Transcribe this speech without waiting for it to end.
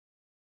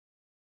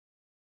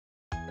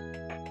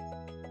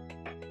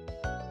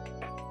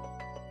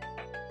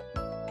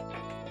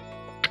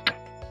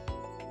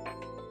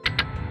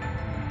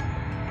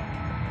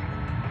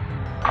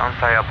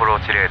KansaI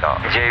approach radar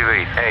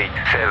J-Wave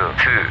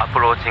 872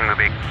 approaching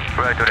Becky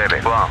flight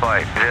level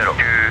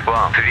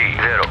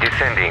 150230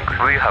 descending.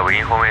 We have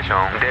information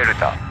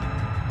Delta.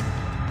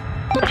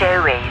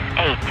 J-Wave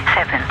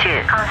 872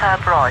 Kansai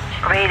approach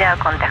radar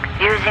contact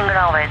using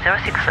runway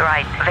 06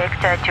 right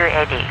vector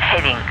 280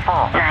 heading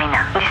 49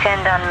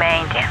 descend and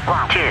maintain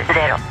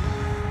 120.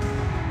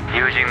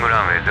 Using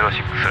runway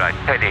 06 right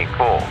heading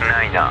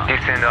 49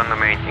 descend and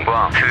maintain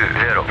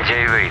 120.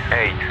 J-Wave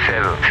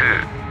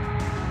 872.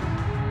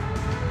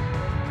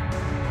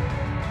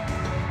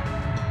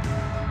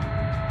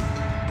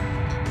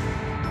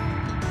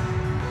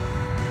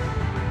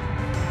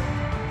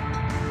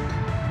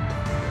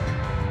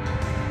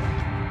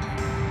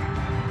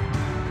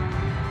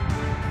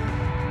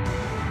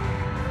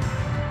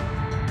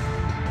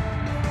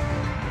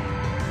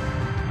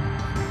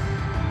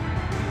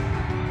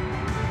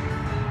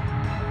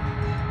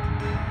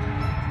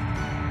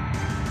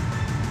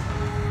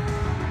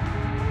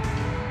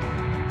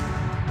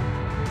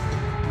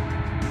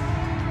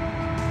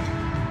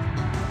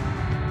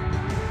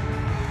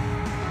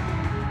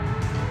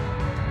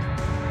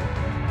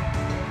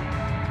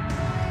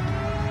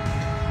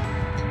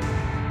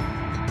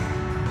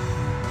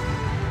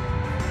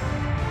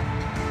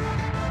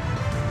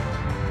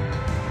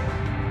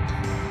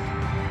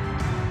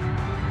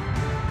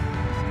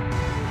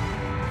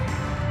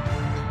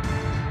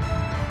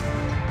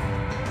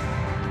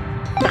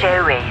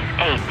 J-Wave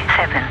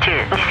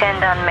 872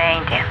 descend and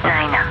maintain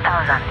 9000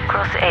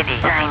 cross eddy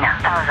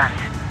 9000.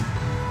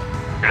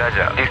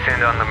 Roger, descend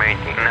and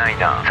maintain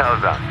 9000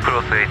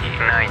 cross eddy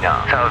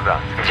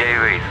 9000.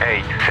 J-Wave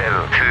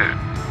 872.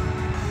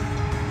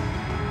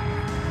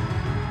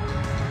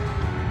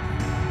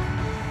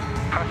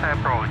 Kansai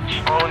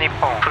approach all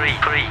Nippon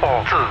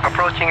 3342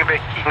 approaching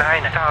Becky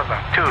 9000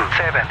 to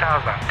 7000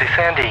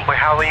 descending. We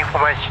have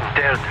information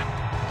Delta.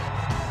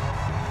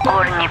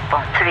 All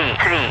Nippon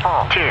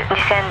 3342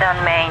 descend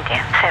and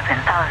maintain 7000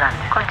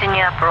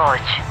 continue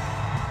approach.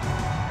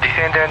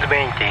 Descend and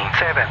maintain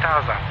 7000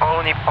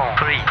 all Nippon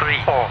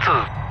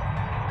 3342.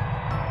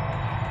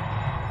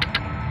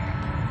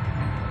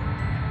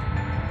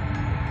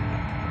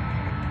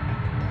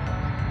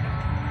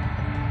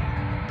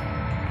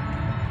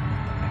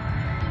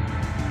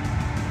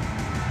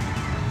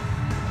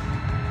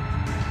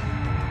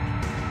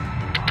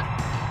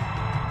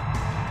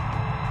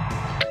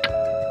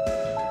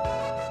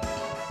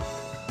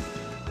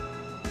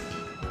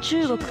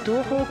中国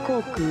東方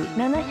航空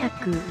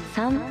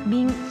703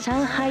便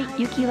上海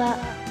行きは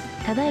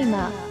ただい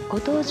まご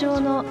搭乗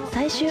の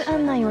最終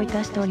案内をい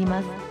たしており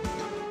ます。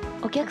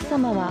お客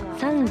様は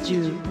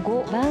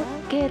35番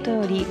ゲート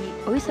より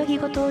お急ぎ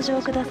ご搭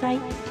乗ください。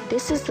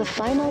 This is the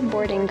final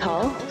boarding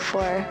call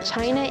for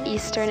China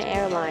Eastern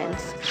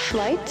Airlines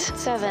Flight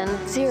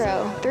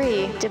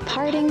 703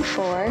 departing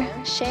for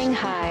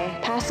Shanghai.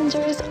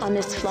 Passengers on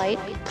this flight,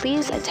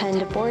 please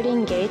attend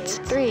boarding gates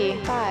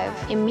 3-5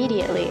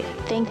 immediately.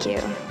 Thank you.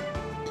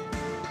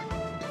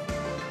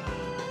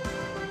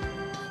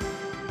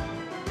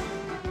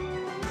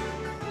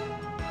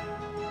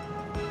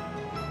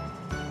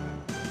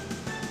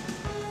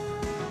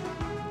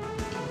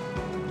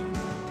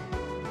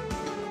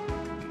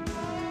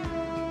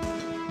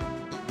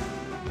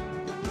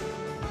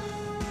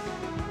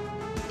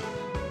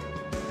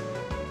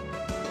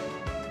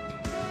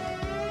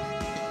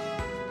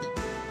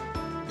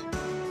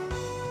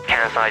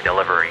 Kansai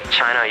delivery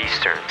China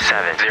Eastern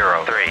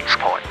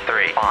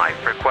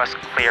 703.35 request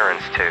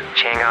clearance to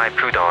Shanghai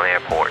Pudong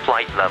Airport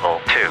flight level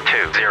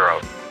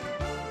 220.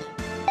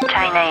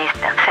 China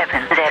Eastern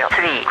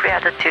 703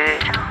 cleared to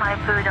Shanghai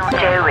Pudong.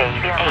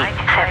 J-Wave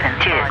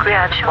 872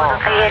 cleared for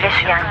ALS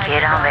Yankee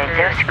runway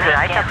 06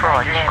 right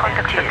approach.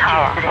 Contact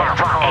tower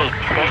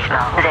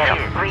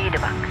 18.0. Read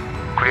back.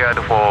 Cleared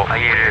for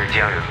ILS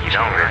Yankee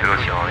runway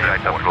 06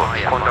 right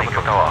approach. Contact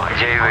tower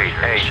J-Wave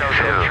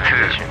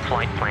 872.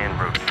 Flight plan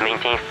route.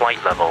 Maintain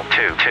flight level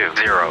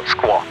 220.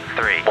 Squawk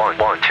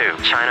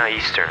 3112. China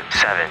Eastern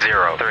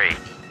 703.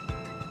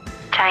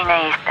 China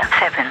Eastern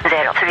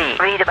 703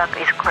 read back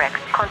is correct.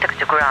 Contact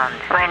ground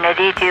when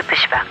ready to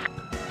push back.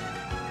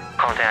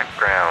 Contact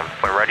ground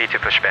when ready to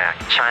push back.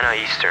 China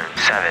Eastern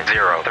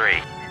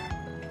 703.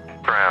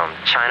 Ground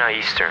China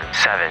Eastern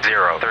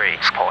 703.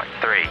 Squawk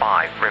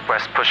 35.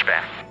 Request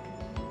pushback.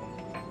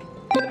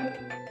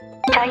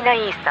 China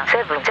Eastern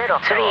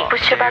 703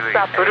 pushback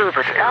approved.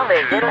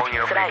 Runway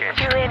 06 right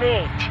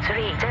QNH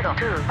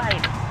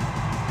 3025.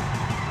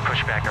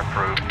 Pushback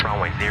approved.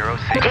 Runway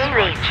 06.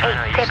 J-Wave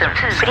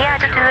 872 cleared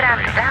to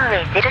land.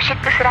 Runway 06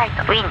 right.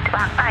 Wind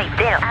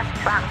 150 at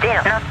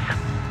 10 knots.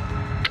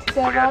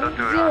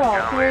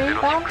 703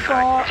 bound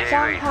for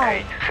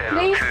Shanghai.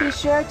 Please be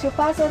sure to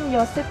fasten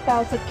your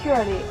seatbelt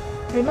securely.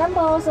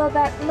 Remember also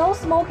that no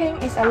smoking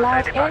is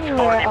allowed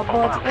anywhere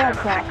aboard the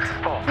aircraft.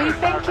 We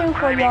thank you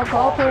for your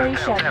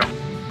cooperation.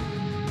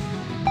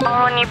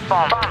 All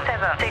Nippon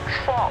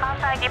 764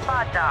 Kansai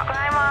departure.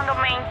 Climb and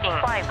maintain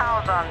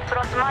 5000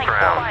 cross Micro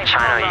Ground,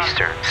 China 5000.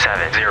 Eastern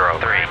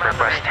 703.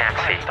 Request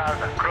taxi.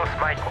 クロス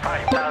マイク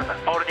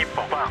5000 オール日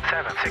本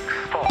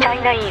1764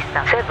 China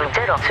Eastern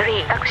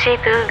 703 taxi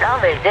to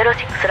runway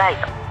 06 right.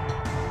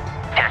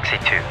 Taxi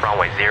to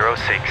runway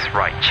 06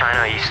 right.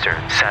 China Eastern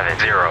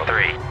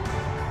 703.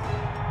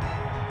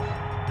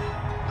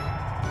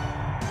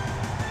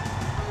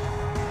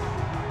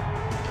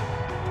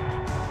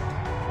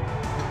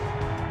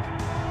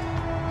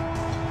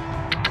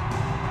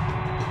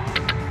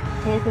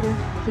 Table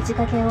肘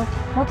掛けを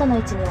元の位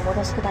置にお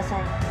戻しくださ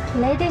い。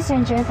Ladies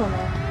and gentlemen,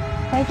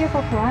 thank you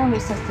for flying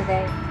with us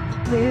today.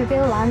 We will be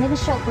landing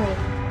shortly.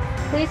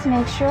 Please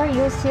make sure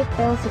your seat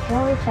belt is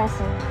securely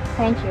fastened.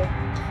 Thank you.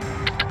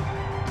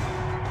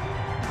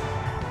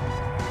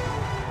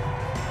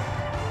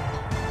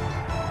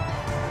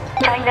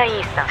 China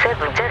Eastern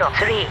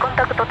 703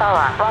 contact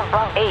tower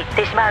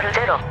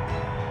 118.0.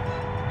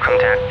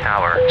 Contact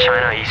Tower,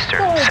 China 各 Eastern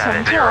位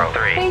乘客，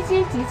 703. 飞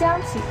机即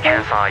将起飞，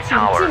 KanSai 请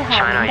Tower, 系好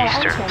China 您的安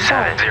Eastern 全带。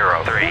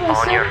 703. We will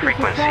On your soon be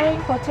frequency. preparing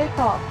for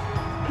takeoff.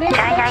 Please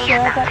China make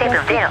sure Eastern that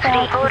your 703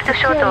 seatbelt hold is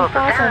short securely of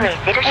runway fastened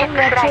 06 and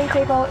your tray right.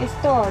 table is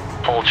stored.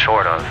 Hold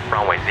short of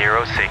runway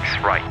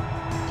 06 right.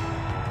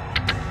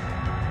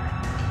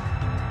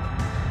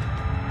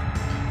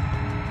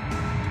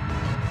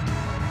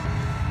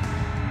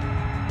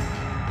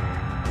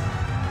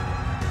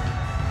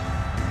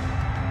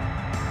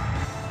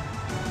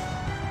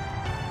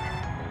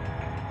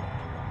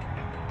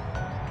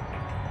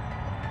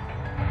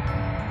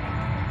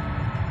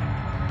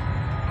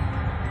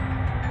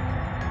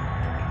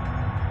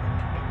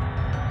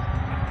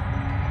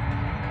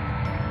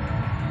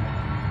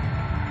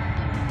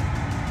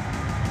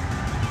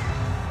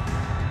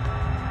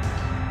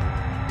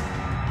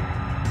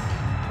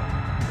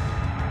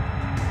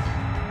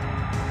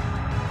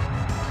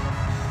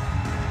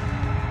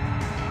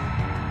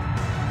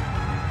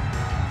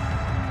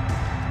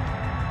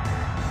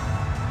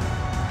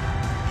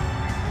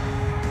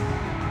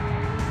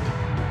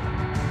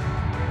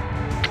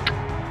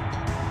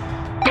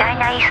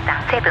 China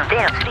Eastern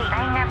 703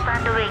 line up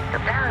and wait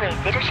runway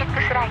 06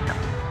 right.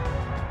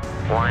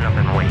 Line up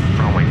and wait.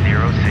 Runway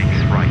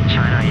 06 right.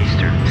 China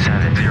Eastern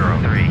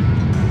 703.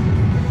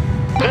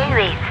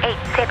 Railways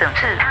 872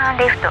 turn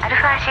left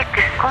Alpha 6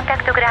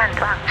 contact ground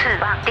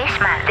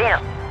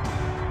 121.0.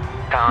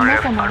 Turn 皆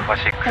left 様、 Alpha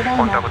 6. ただい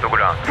ま Contact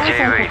ground 関西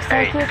国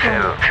際空港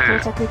に到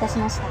J-Way 872. 着いたし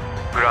ました。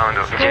 Ground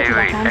飛行機が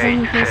完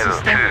全に停止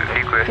して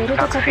J-Way ベル 872.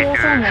 ト Request 着用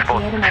taxi サイン to が消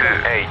spot えるまで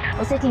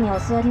 28. お席にお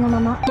座りのま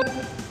ま。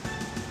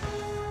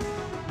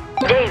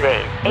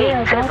 Railways We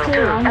are about to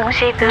 872 land up.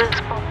 taxi to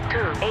spot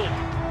 28.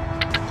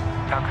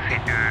 Taxi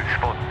to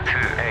spot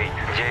 28.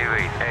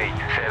 J-Way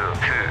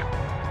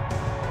 872.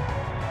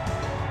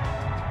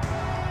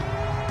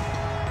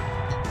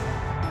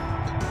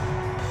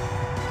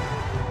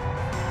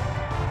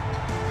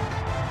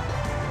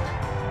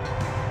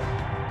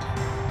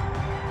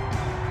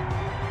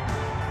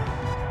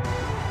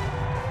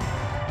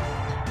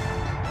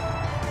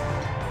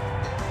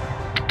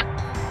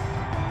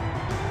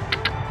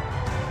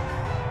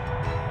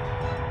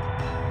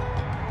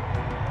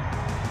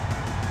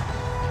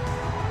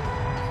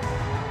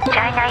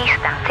 China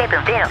Eastern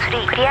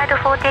 703 cleared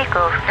for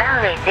takeoff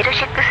runway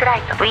 06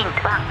 right wind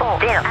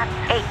 140 at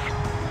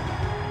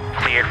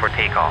 8. Cleared for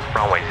takeoff.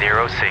 Runway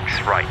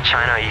 06 right.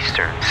 China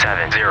Eastern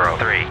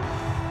 703.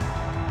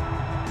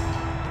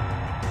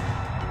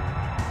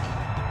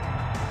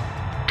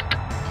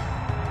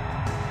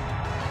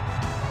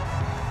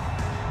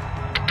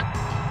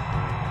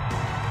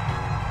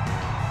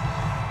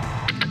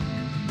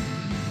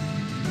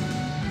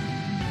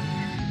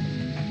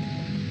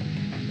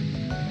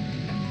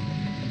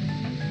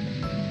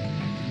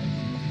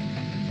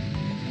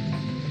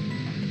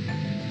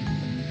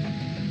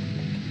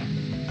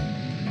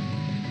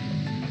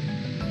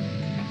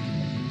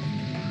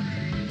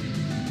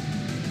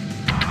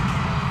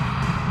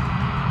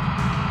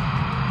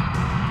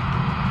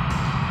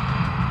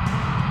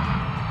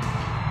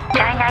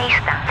 China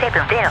Eastern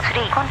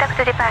 703 contact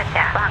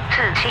departure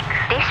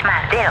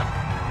 126.0.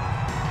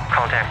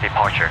 Contact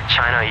departure.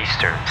 China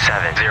Eastern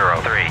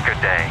 703.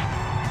 Good day.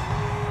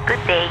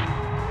 Good day.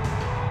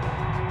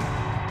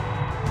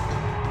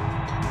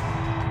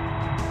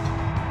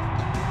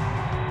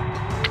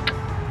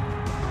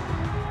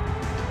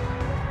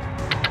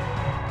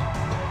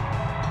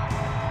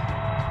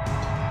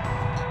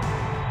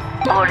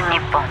 All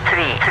Nippon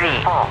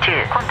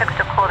 3342 contact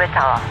Kobe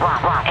Tower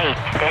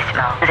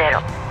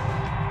 118.0.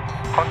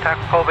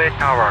 Contact Kobe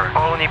Tower,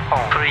 All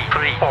Nippon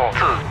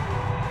 3342.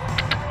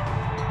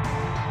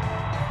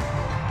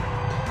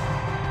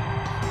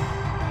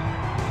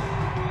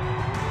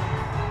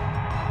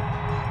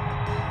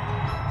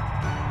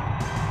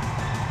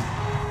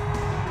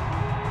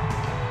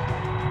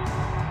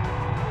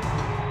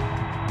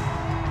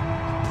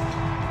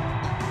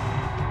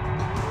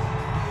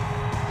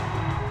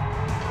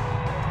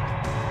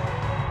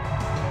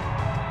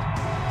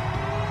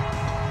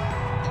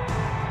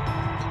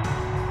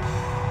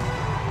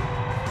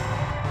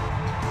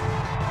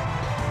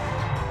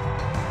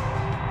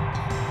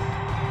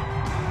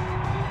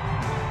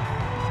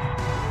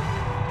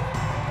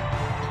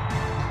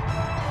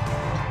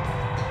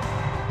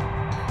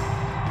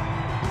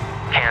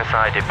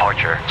 Kansai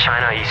departure,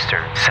 China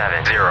Eastern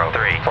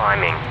 703,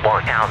 climbing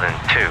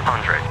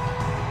 1200.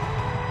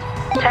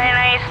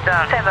 China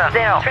Eastern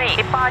 703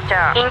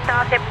 departure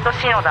intercept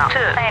Shinoda 2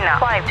 China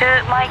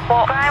 52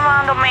 Maiko climb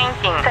and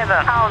maintain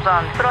 7000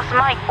 cross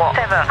Maiko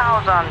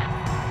 7000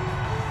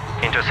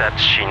 Intercept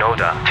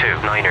Shinoda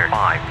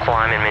 295,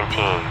 climb and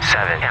maintain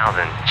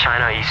 7000,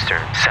 China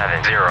Eastern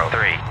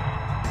 703.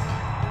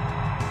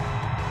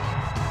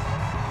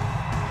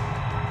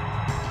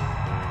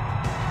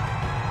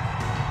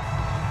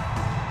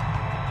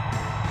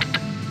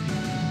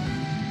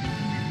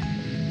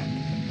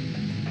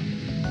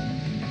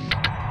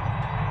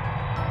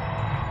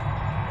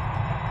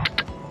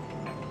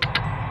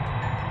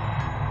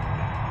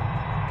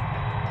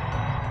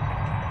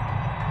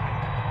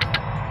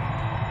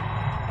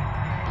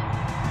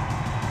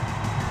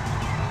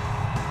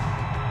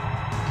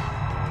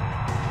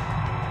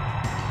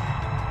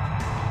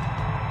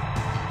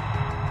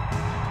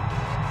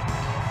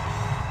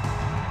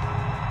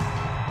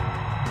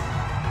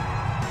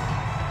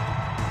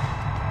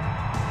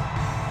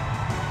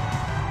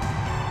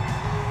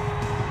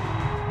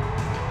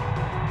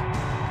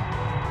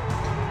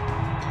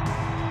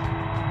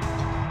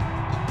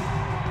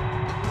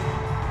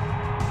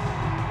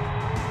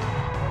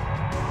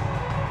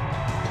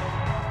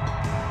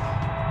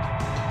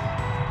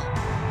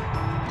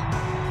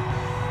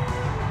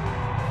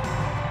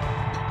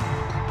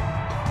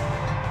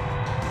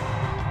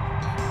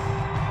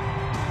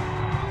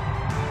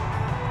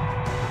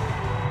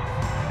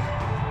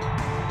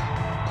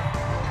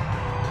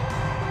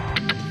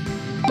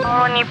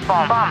 All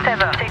Nippon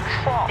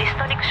 1764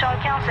 restriction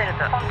cancelled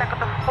contact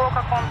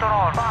Fukuoka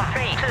control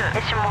 132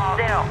 decimal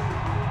 0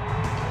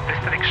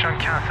 Restriction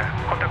cancel.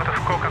 Contact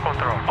Fukuoka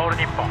control. All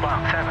Nippon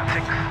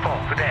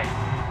 1764 today.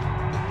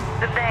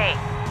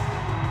 today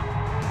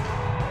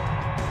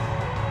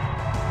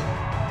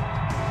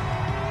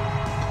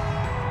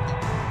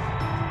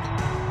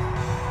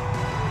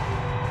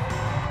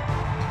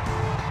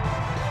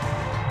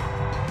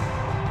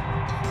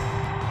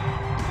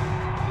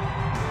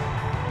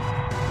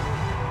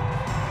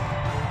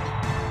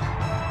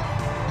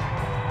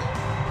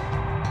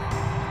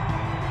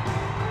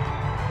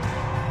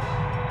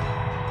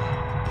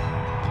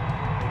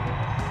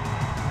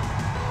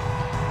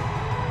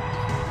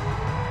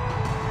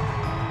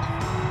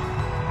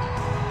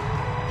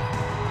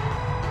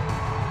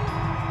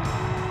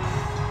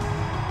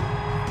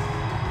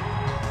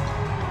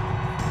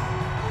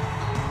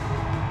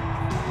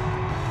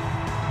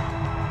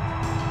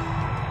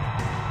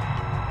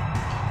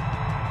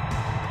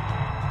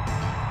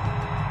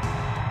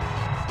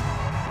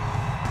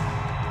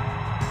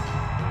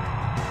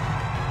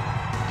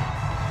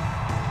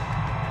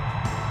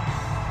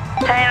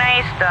China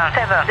Eastern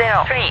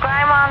 703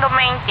 climb and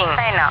maintain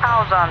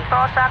 9000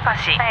 cross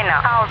Akashi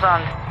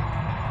 9000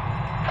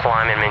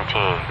 Climb and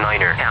maintain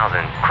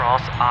 9000,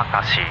 cross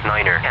Akashi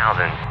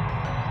 9000.